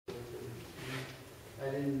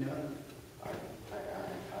didn't know. I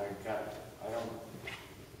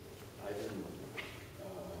didn't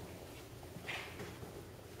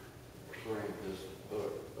bring this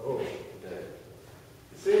book today.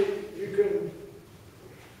 See, you can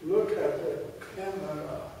look at the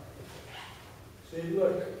camera. See,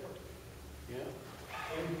 look. Yeah.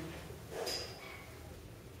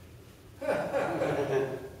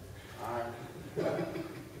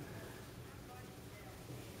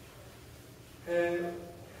 And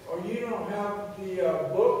or you don't have the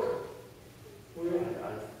book? I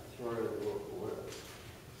threw it away.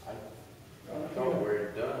 I thought we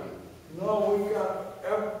were done. No, we got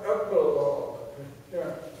epilogue.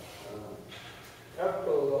 Yeah,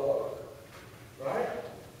 epilogue. Right?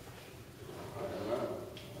 I don't know.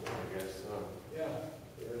 I guess so. Yeah.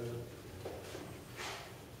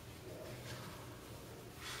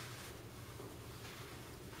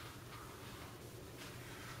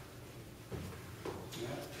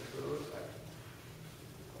 That's what it looks like.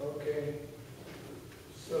 Okay.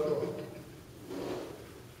 So,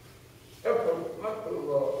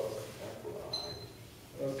 epilogue.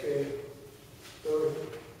 Okay. So,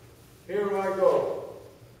 here I go.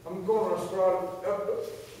 I'm going to start the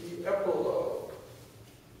epilogue.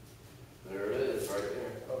 There it is, right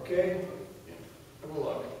there. Okay?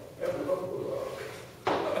 Look. Epilogue. I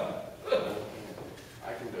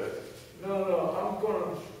can do it. No, I'm going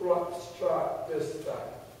to start this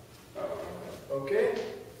time. Okay?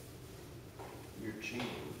 You're cheating.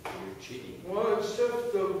 You're cheating. Well, it's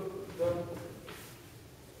just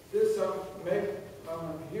this make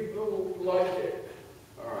people like it.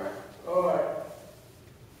 All right. All right.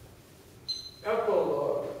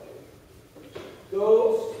 Epilogue.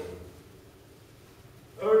 Those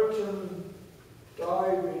urchin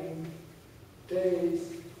diving days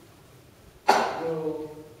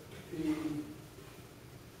will be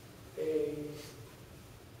a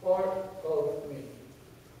part of me.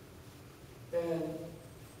 And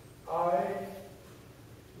I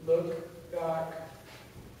look back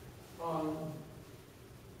on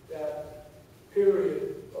that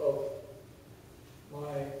period of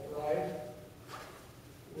my life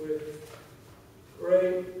with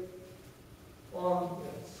great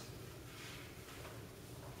fondness.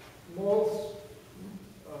 More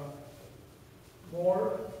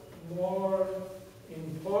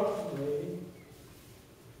importantly,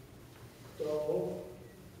 though,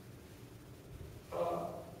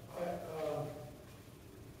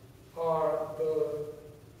 are the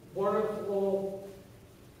wonderful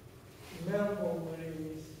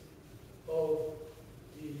memories of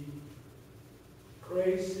the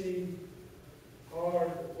crazy,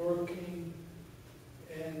 hard-working,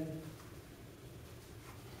 and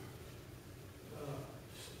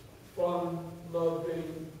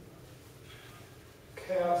fun-loving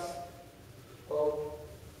cast of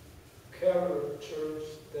characters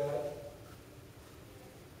that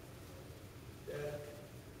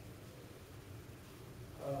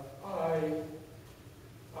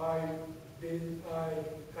I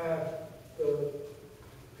have the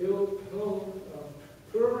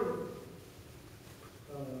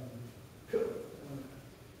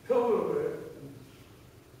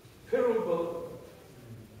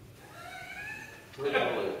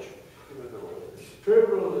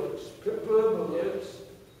privilege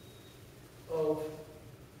of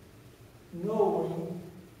knowing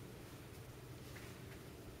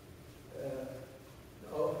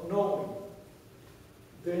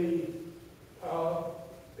they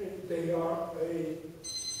are a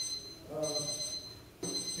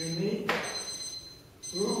unique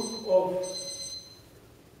group of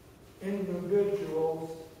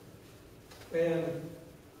individuals, and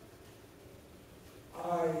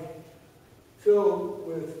I feel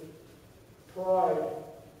with pride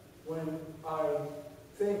when I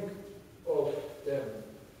think of them.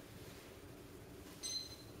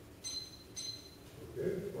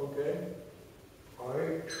 Okay?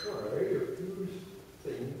 I tried a few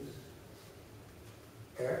things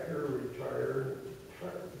after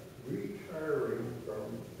retiring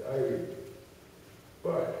from diving,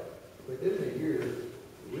 but within a year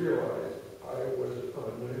realized I was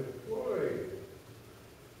unemployed.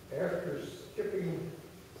 After skippering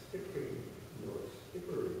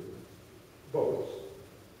boats,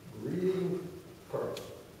 breathing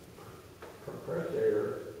compressed air,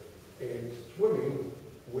 and swimming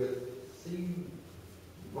with sea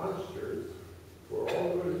monsters for all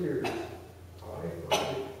those years, I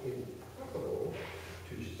found it impossible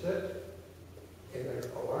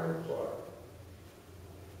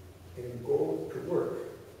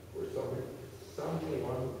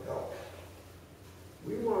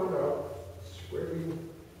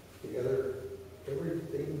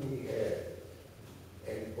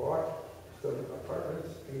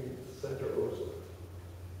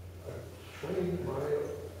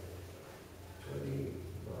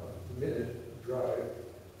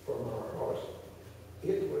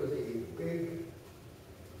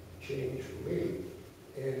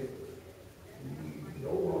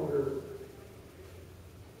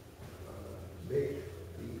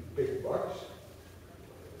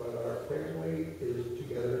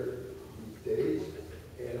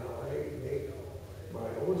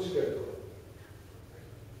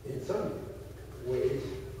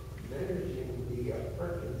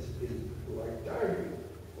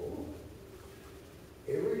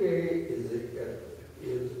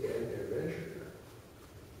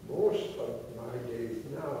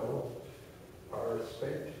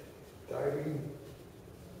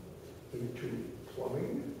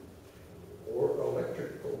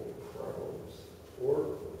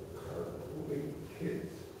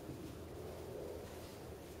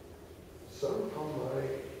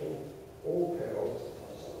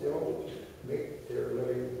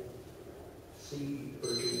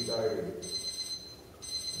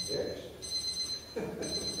A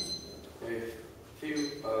few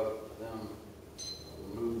of them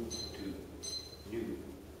moved to New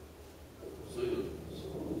Zealand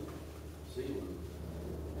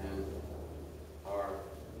and are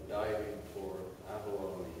diving for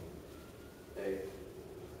abalone. A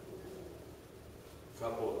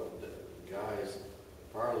couple of the guys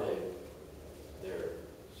parlayed their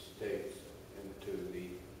stakes into the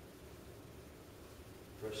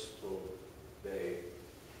Bristol Bay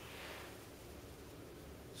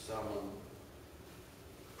salmon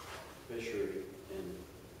fishery in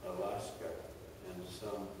Alaska, and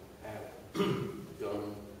some have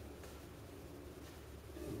gone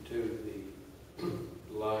into the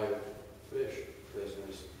live fish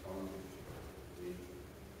business on the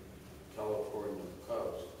California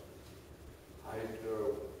coast.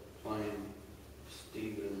 Hydroplane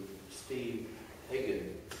Steve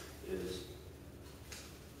Hagen is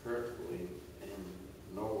currently in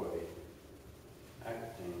Norway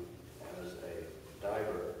acting as a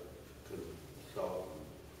diver consultant.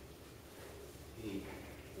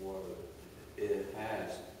 It has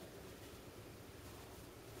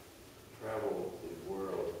traveled the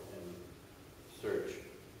world in search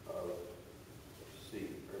of sea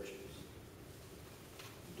urchins.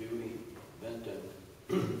 Dewey Benton,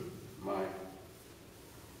 my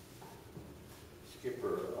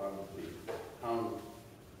skipper on the Hound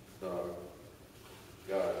Dog,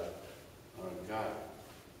 got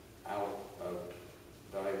out of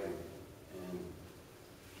diving in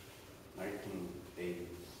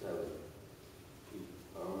 1987. He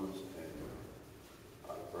owns and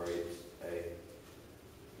operates a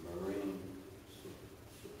marine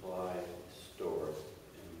supply store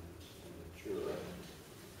in Ventura.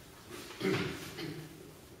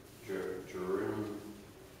 Jerome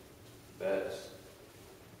Betts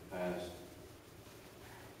has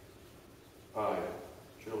 5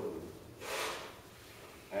 children.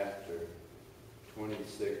 After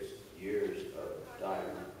 26 years of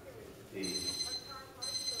diving, he's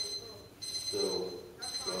still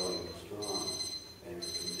going strong and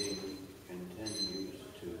continues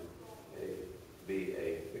to be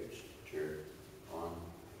a fixture on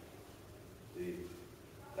the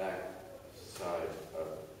back side of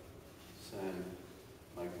San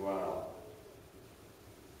Miguel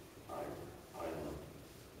Island.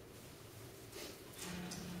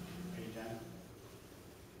 Are you done?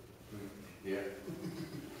 Yeah.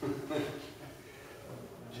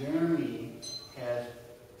 Jeremy has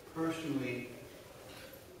personally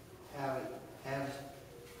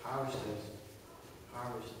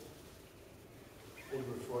harvested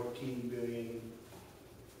over 14 billion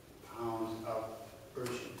pounds of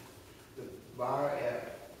urchin. The bar at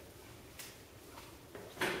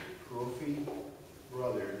Brophy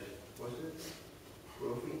Brothers, was it?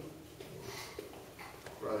 Brophy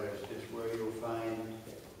Brothers is where you'll find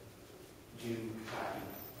Jim Cotton.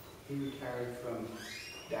 He retired from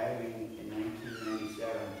diving in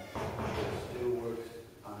 1997, but still works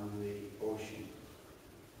on the ocean.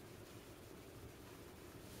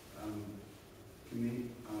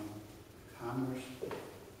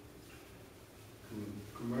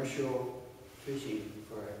 Commercial fishing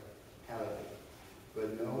for halibut, but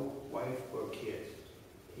no wife or kids.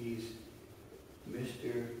 He's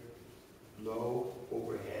Mr. Low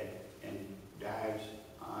Overhead and dives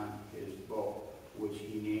on his boat, which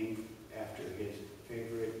he named after his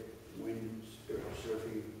favorite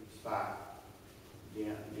windsurfing spot.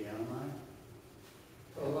 Diamond?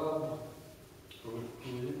 Alama. Who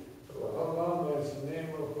is it? Alama is the name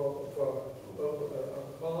of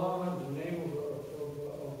Alama, the name of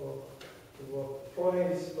a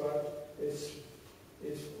place, but it's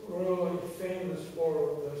really famous for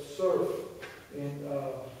the surf in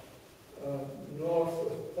north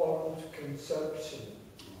of Port Conception.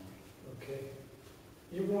 Okay,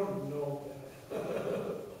 you want to know that.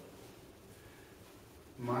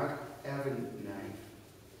 Mark Evanknife,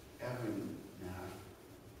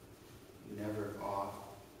 never off,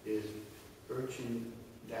 is urchin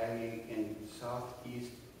diving in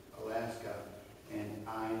southeast Alaska, and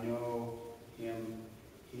I know him.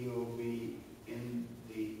 He'll be in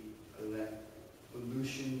the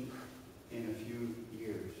Aleutian in a few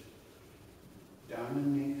years.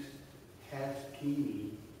 Dominic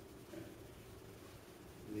Haskini,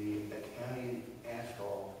 the Italian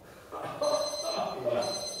asshole,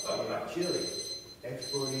 is in Chile,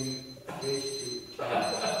 exporting fish to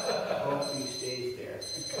China. I hope he stays there.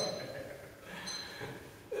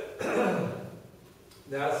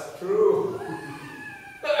 That's true.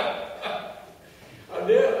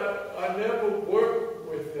 I never worked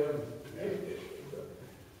with them.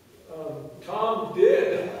 Tom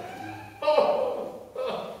did.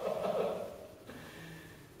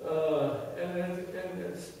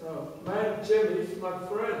 my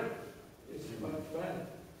friend. He's my friend.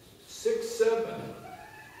 6'7".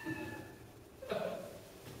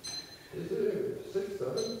 Is it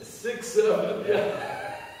 6'7"? 6'7", yeah.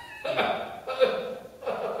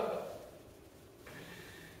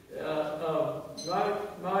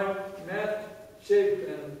 Matt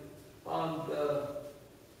Chapin on the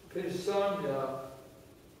Aphasia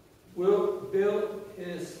will build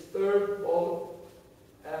his third boat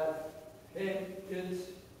at his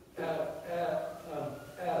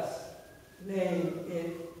name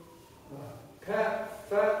in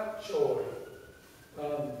Fat Shore,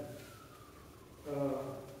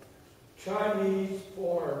 Chinese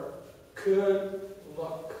for good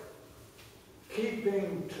luck,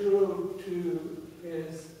 keeping true to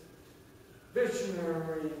his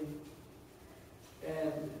visionary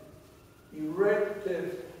and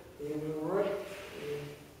erected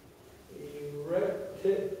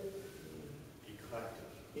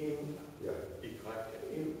Yeah.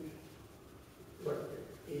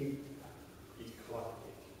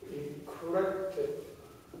 eclectic.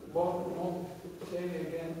 One, say it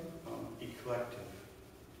again. Eclectic.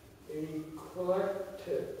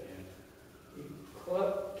 Eclectic. Yeah.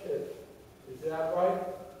 Eclectic. Is that right?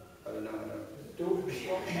 I don't know. Do it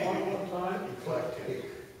one more time. Eclectic.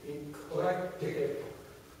 Eclectic.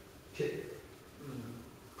 Tick.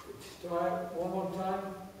 Try it one more time.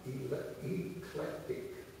 Eclectic.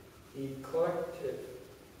 Eclectic.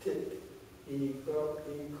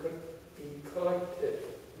 Eclectic.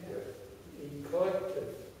 Yes. Eclectic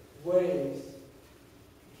ways.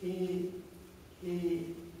 He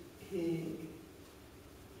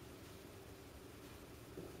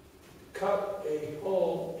cut a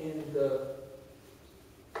hole in the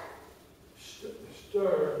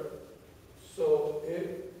stir so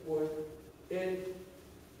it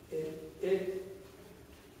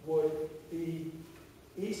would be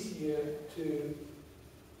easier to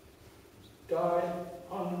dive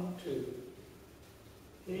onto.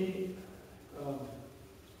 He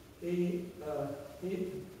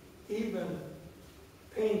even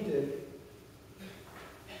painted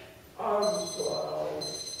eyebrows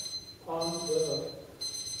on the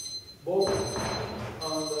boat,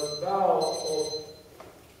 on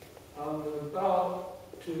the bow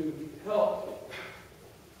to help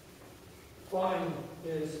find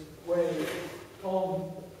his way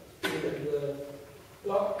home to the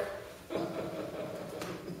dock. I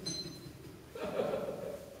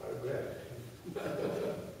bet.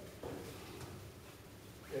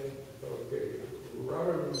 Okay. Okay.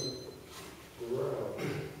 Robin Brown,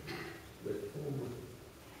 with whom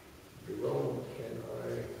Jerome and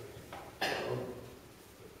I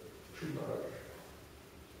too much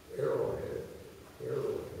Arrowhead,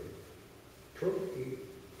 took a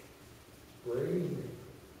brain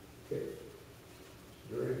hit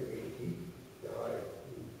during a deep dive.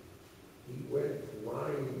 He went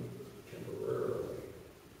blind temporarily,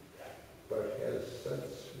 but has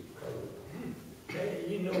since recovered. Hey,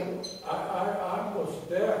 you know, I was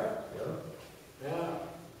there. Yeah? Yeah,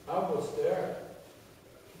 I was there.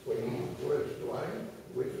 When he was blind?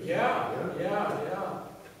 With Yeah.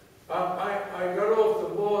 I got off the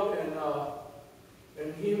boat and then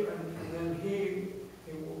he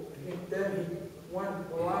went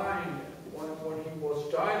blind when he was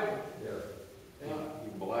diving. Yeah. Yeah.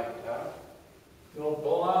 You blacked out? No,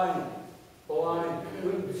 blind,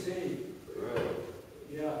 couldn't see. Really?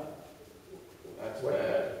 Yeah. That's What?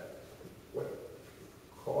 bad. What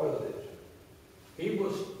caused it? He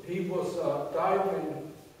was diving,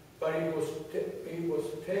 but he was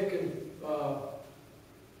taken.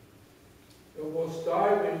 It was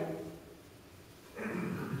diving,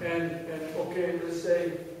 and okay, let's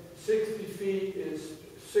say 60 feet is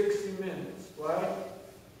 60 minutes, right?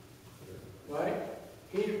 Right?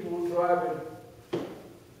 He was driving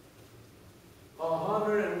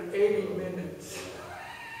 180 minutes.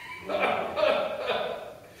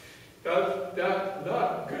 That's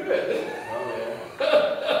not good. Oh, yeah.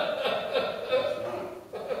 That's not.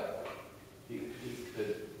 He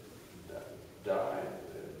could die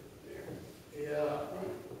there. Yeah.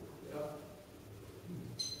 Right? Yeah.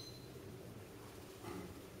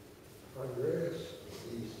 Andreas,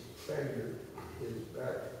 the Spaniard, is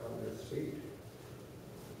back on his feet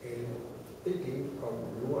and thinking of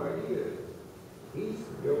new ideas. He's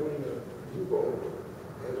building a new boat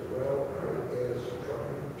as well as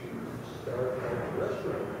trying to start a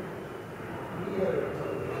restaurant. We had a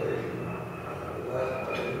conversation last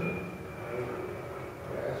time I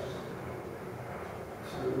passed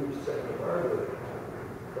through Santa Barbara,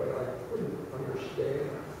 but I couldn't understand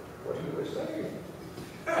what he was saying.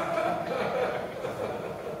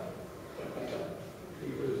 He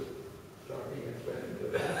was talking in Spanish.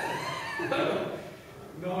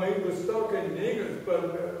 but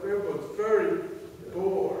it was very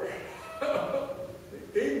bored.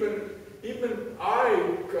 Even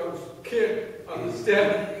I can't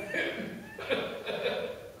understand him.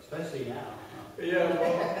 Especially now. Yeah,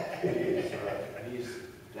 well, He's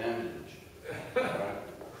damaged. Right?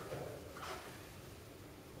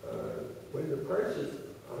 When the prices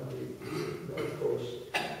on the North Coast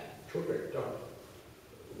took a dump,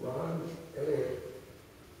 Ron Elliott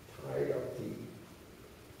tied up the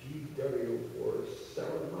GW for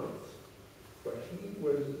 7 months, but he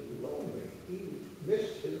was lonely. He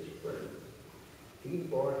missed his friends. He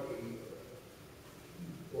bought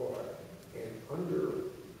an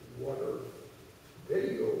underwater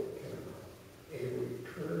video camera and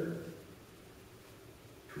returned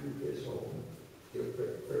to his home, the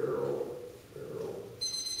Faroe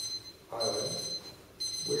Islands,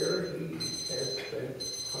 where he has spent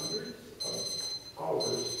hundreds of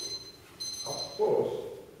hours up close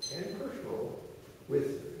and personal with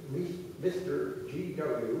Mr.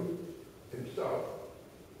 GW himself,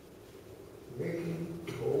 making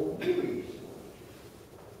old movies.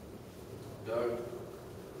 Doug,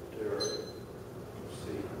 Derek, C,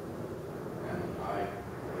 and I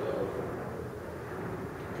lived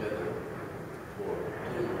together for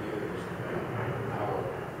 10 years. Our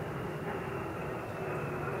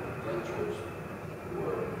adventures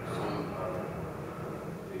were some of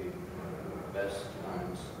the best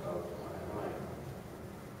times of my life.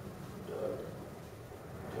 Doug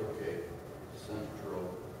took a central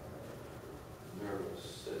nervous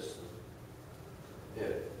system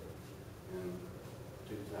hit in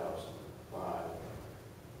 2005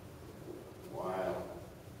 while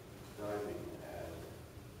diving at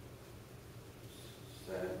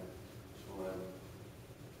San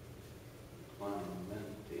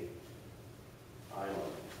Clemente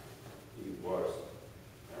Island. He was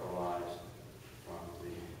paralyzed from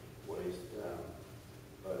the waist down,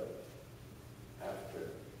 but after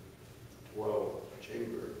 12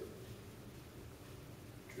 chamber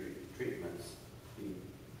treatments, he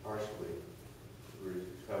partially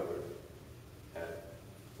recovered at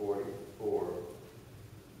 44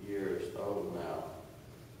 years old now.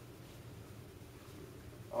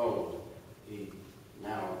 He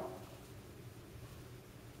now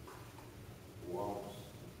walks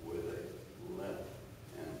with a limp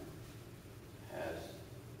and has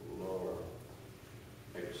lower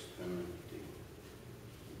extremity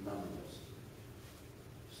numbness.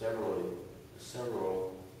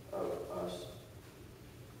 Several of us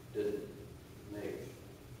didn't make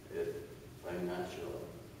it financially.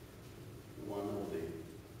 One of the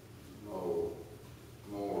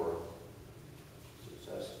more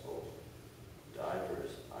successful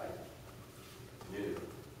divers I knew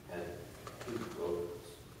had 2 boats,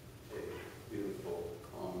 a beautiful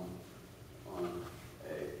home on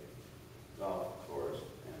a golf course,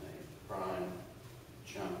 and a prime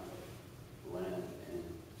chunk of land in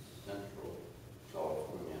Central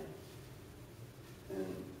California. In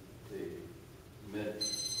the mid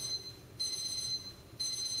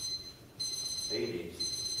 80s,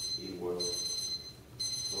 he was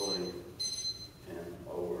pulling in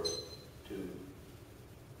over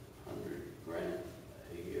 200 grand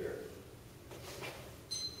a year.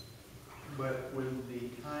 But when the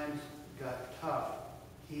times got tough,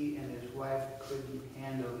 he and his wife couldn't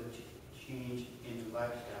handle the change in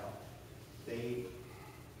lifestyle. They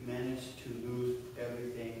managed to lose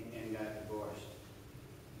everything and got divorced.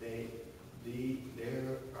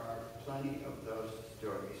 There are plenty of those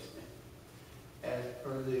stories. As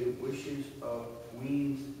per the wishes of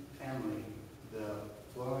Ween's family, the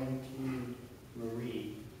Florentine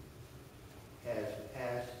Marie has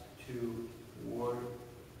passed to Ward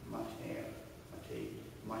Monteya.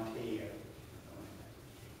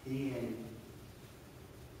 He and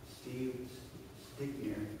Steve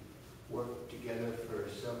Stickner worked together for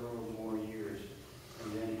several more years,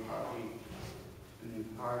 and then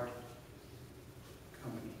part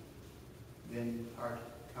company.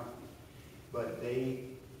 But the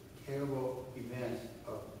terrible events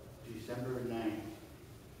of December 9th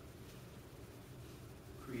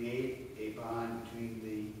create a bond between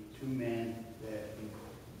the 2 men that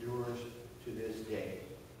endures to this day.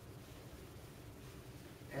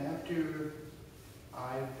 After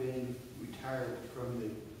I've been retired from the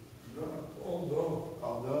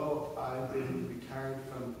Although I've been retired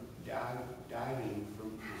from diving for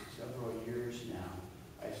several years now,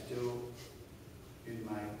 I still in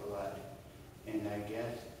my blood, and I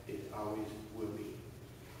guess it always will be.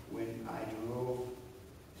 When I drove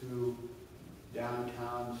through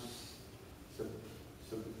downtown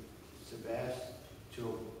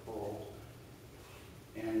Sebastopol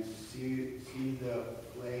and see the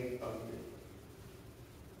flag of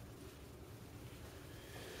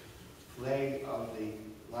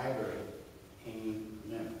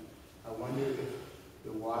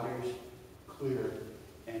clear,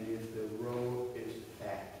 and if the road is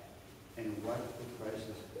fat, and what the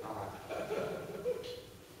prices are.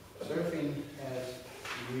 Surfing has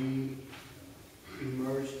re-emerged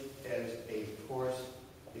as a force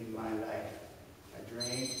in my life. I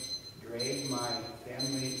dragged my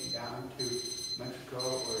family down to Mexico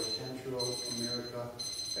or Central America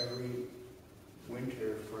every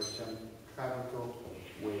winter for some tropical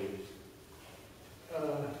waves.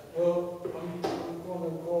 Well, I'm gonna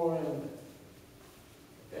go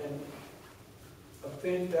and I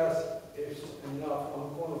think that's is enough. I'm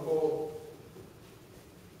gonna go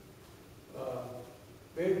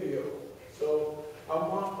video. So I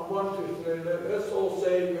want to say, let's all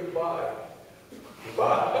say goodbye.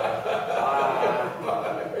 Bye.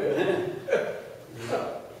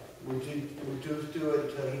 We'll just do it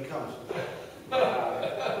until he comes.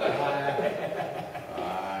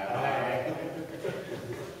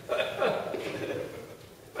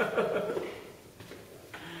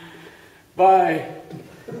 Bye,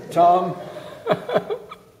 Tom.